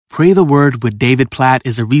Pray the Word with David Platt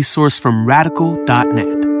is a resource from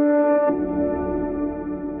radical.net.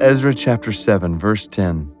 Ezra chapter 7, verse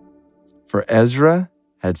 10. For Ezra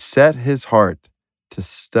had set his heart to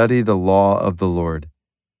study the law of the Lord,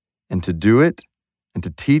 and to do it, and to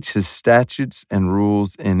teach his statutes and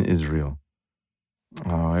rules in Israel.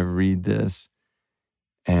 Oh, I read this,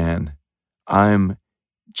 and I'm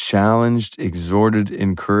challenged, exhorted,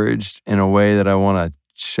 encouraged in a way that I want to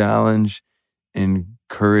challenge,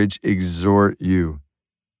 encourage, exhort you.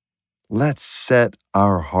 Let's set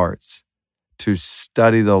our hearts to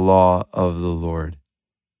study the law of the Lord.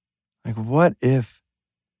 Like, what if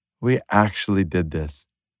we actually did this?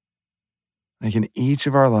 Like, in each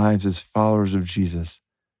of our lives as followers of Jesus,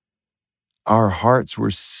 our hearts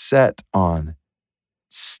were set on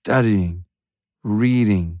studying,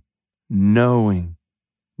 reading, knowing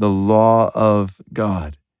the law of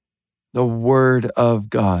God, the Word of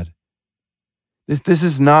God. This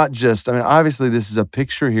is not just, obviously this is a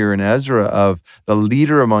picture here in Ezra of the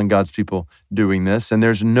leader among God's people doing this, and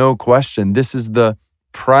there's no question this is the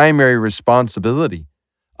primary responsibility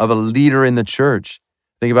of a leader in the church.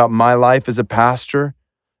 Think about my life as a pastor,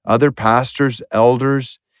 other pastors,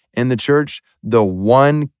 elders in the church, the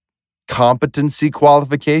one competency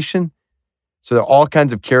qualification. So there are all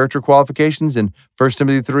kinds of character qualifications in 1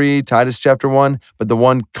 Timothy 3, Titus chapter 1, but the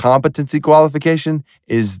one competency qualification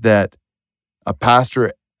is that a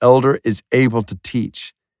pastor, elder is able to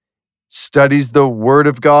teach, studies the Word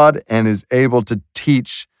of God, and is able to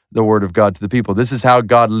teach the Word of God to the people. This is how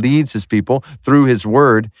God leads his people through his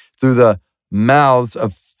Word, through the mouths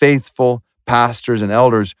of faithful pastors and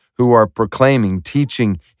elders who are proclaiming,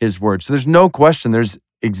 teaching his Word. So there's no question, there's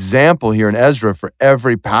example here in Ezra for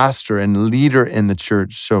every pastor and leader in the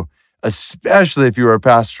church. So especially if you are a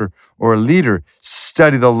pastor or a leader,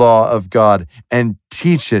 study the law of God and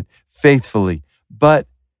teach it faithfully. But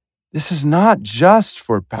this is not just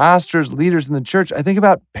for pastors, leaders in the church. I think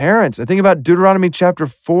about parents. I think about Deuteronomy chapter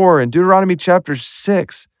 4 and Deuteronomy chapter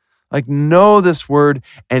 6. Like, know this word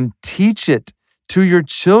and teach it to your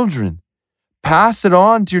children. Pass it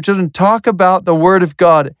on to your children. Talk about the Word of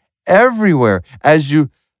God everywhere as you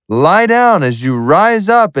lie down, as you rise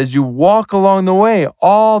up, as you walk along the way,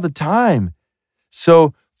 all the time.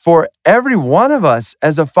 So for every one of us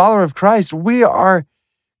as a follower of Christ, we are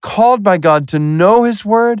called by God to know his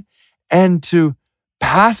Word and to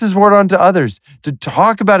pass his Word on to others, to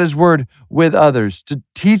talk about his Word with others, to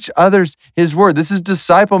teach others his Word. This is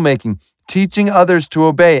disciple making, teaching others to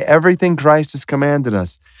obey everything Christ has commanded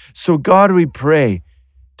us. So God, we pray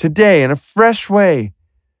today in a fresh way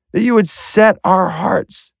that you would set our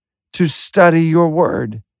hearts to study your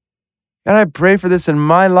Word. And I pray for this in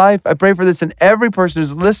my life. I pray for this in every person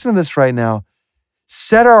who's listening to this right now.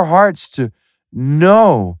 Set our hearts to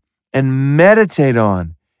know and meditate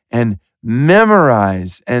on and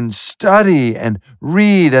memorize and study and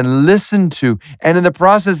read and listen to, and in the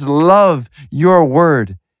process, love your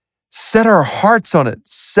Word. Set our hearts on it.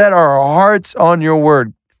 Set our hearts on your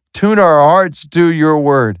Word. Tune our hearts to your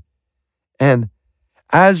Word. And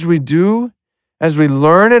as we do, as we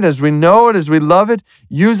learn it, as we know it, as we love it,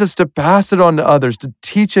 use us to pass it on to others, to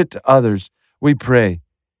teach it to others, we pray.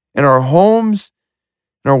 In our homes,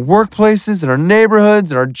 in our workplaces, in our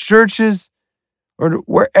neighborhoods, in our churches, or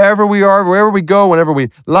wherever we are, wherever we go, whenever we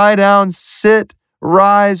lie down, sit,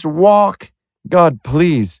 rise, walk. God,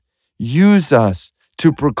 please use us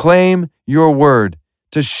to proclaim your Word,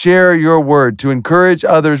 to share your Word, to encourage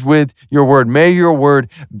others with your Word. May your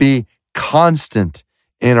Word be constant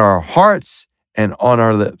in our hearts and on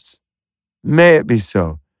our lips. May it be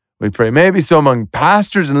so, we pray. May it be so among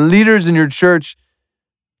pastors and leaders in your church.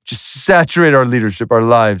 Just saturate our leadership, our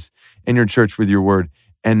lives in your church with your Word.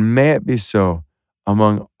 And may it be so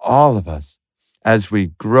among all of us as we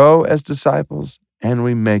grow as disciples and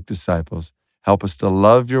we make disciples. Help us to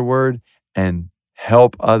love your Word and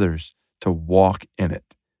help others to walk in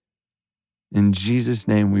it. In Jesus'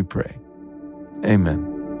 name we pray. Amen.